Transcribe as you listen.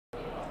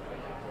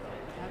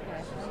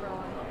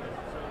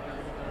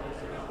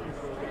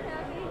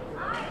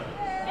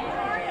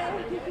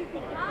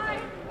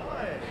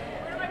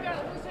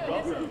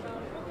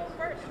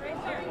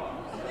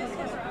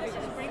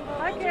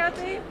Hi,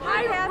 Kathy.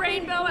 Hi, Kathy.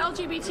 Rainbow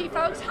LGBT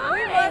folks. Hi.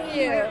 We love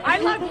you. I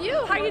love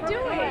you. How you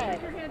doing?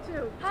 You're here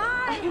too.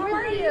 Hi. How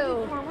are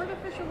you? We're the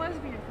official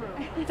lesbian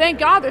crew. Thank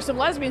God there's some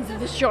lesbians in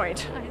this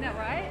joint. I know,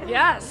 right?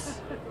 Yes.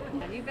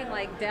 You've been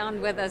like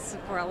down with us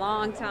for a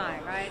long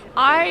time, right?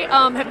 I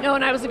have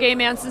known I was a gay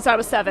man since I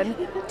was 7.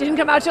 Didn't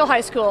come out till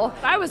high school.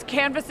 I was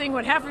canvassing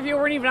when half of you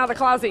weren't even out of the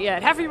closet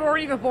yet. Half of you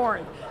weren't even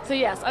born. So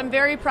yes, I'm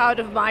very proud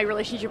of my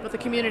relationship with the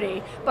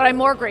community, but I'm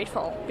more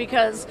grateful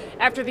because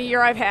after the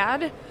year I've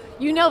had,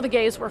 you know the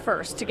gays were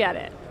first to get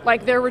it.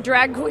 Like there were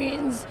drag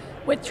queens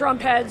with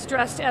Trump heads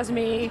dressed as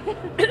me,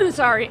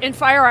 sorry, in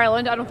Fire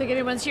Island. I don't think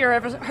anyone's here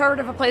ever heard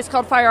of a place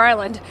called Fire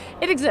Island.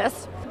 It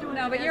exists.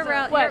 No, but you're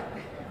around. What?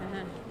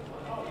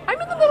 I'm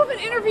in the middle of an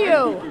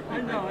interview.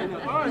 I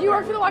know. You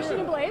work for the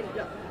Washington Blade?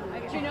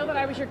 Do you know that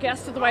I was your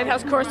guest at the White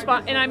House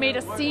correspondent and I made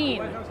a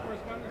scene?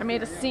 I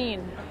made a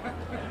scene.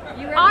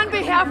 On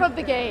behalf of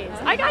the gays.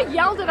 I got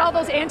yelled at all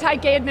those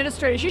anti-gay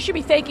administrators. You should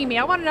be thanking me.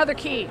 I want another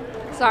key.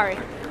 Sorry.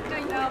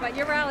 No, but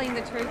you're rallying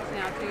the troops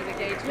now too, the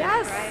gay troops,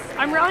 Yes, right?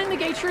 I'm rallying the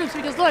gay troops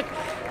because look,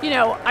 you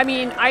know, I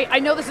mean, I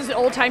know this is an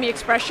old-timey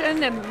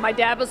expression and my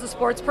dad was a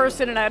sports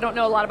person and I don't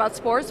know a lot about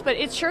sports, but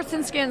it's shirts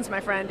and skins, my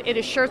friend. It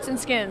is shirts and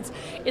skins.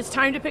 It's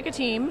time to pick a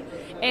team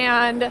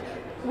and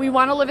we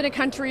want to live in a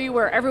country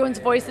where everyone's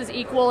voice is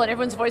equal and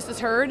everyone's voice is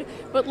heard,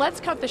 but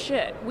let's cut the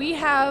shit. We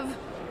have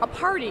a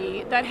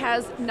party that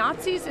has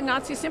Nazis and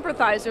Nazi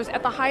sympathizers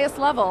at the highest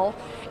level,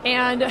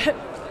 and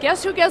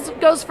guess who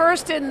goes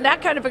first in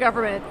that kind of a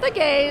government? The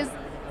gays.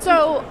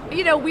 So,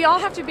 you know, we all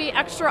have to be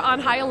extra on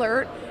high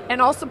alert and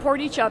all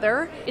support each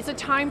other. It's a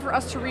time for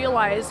us to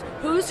realize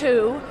who's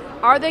who.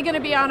 Are they going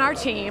to be on our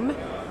team?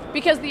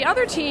 Because the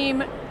other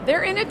team,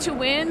 they're in it to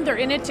win, they're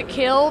in it to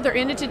kill, they're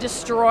in it to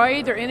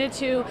destroy, they're in it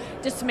to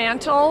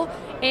dismantle,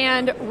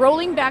 and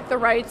rolling back the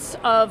rights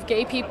of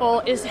gay people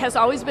has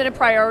always been a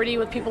priority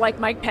with people like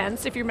Mike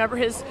Pence, if you remember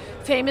his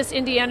famous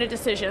Indiana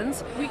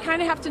decisions. We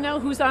kind of have to know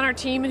who's on our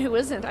team and who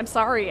isn't. I'm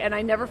sorry, and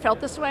I never felt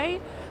this way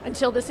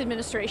until this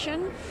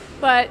administration,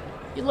 but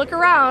you look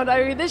around,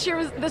 I mean, this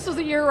was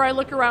a year where I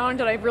look around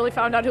and I really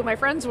found out who my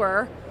friends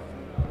were.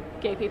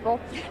 Gay people.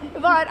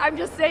 But I'm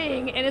just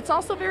saying, and it's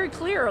also very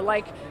clear,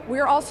 like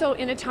we're also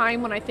in a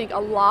time when I think a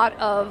lot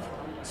of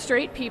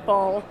straight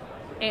people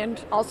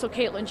and also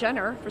Caitlyn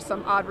Jenner, for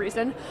some odd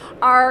reason,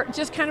 are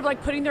just kind of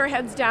like putting their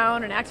heads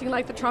down and acting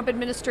like the Trump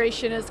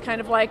administration is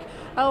kind of like,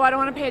 oh, I don't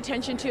want to pay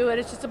attention to it,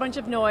 it's just a bunch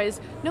of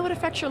noise. No, it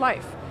affects your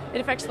life.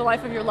 It affects the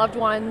life of your loved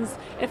ones.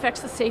 It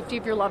affects the safety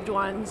of your loved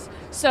ones.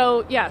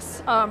 So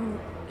yes,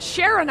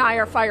 Cher and I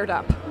are fired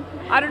up.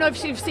 I don't know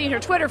if you've seen her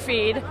Twitter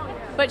feed,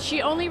 but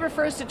she only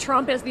refers to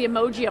Trump as the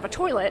emoji of a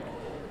toilet.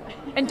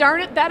 And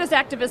darn it, that is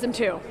activism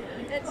too.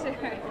 That's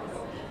right.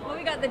 Well,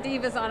 we got the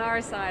divas on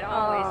our side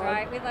always,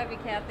 right? We love you,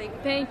 Kathy.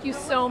 Thank you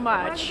so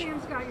much.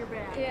 Lesbians got your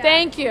back. Yeah.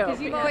 Thank you.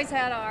 Because you've always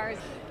had ours.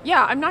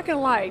 Yeah, I'm not going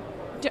to lie.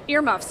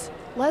 Earmuffs.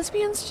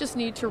 Lesbians just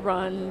need to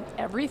run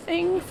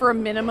everything for a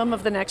minimum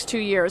of the next 2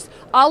 years.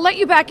 I'll let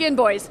you back in,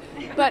 boys.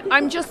 But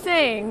I'm just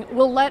saying,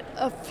 we'll let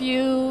a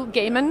few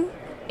gay men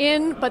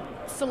in, but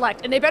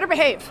select. And they better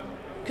behave.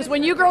 Because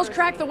when you girls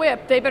crack the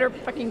whip, they better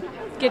fucking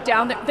get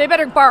down there. They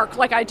better bark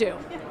like I do.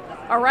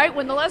 All right?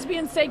 When the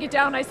lesbians say get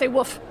down, I say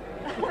woof.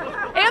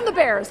 And the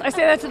bears. I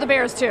say that to the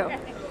bears too.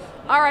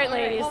 All right,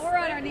 ladies. Well, we're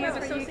on our knees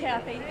for you,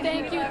 Kathy.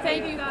 Thank you,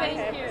 thank you,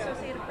 thank you.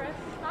 Associated Press.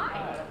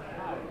 Hi.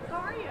 How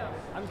are you?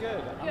 I'm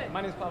good.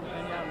 My name is Pablo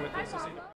Peña. I'm with the Associated.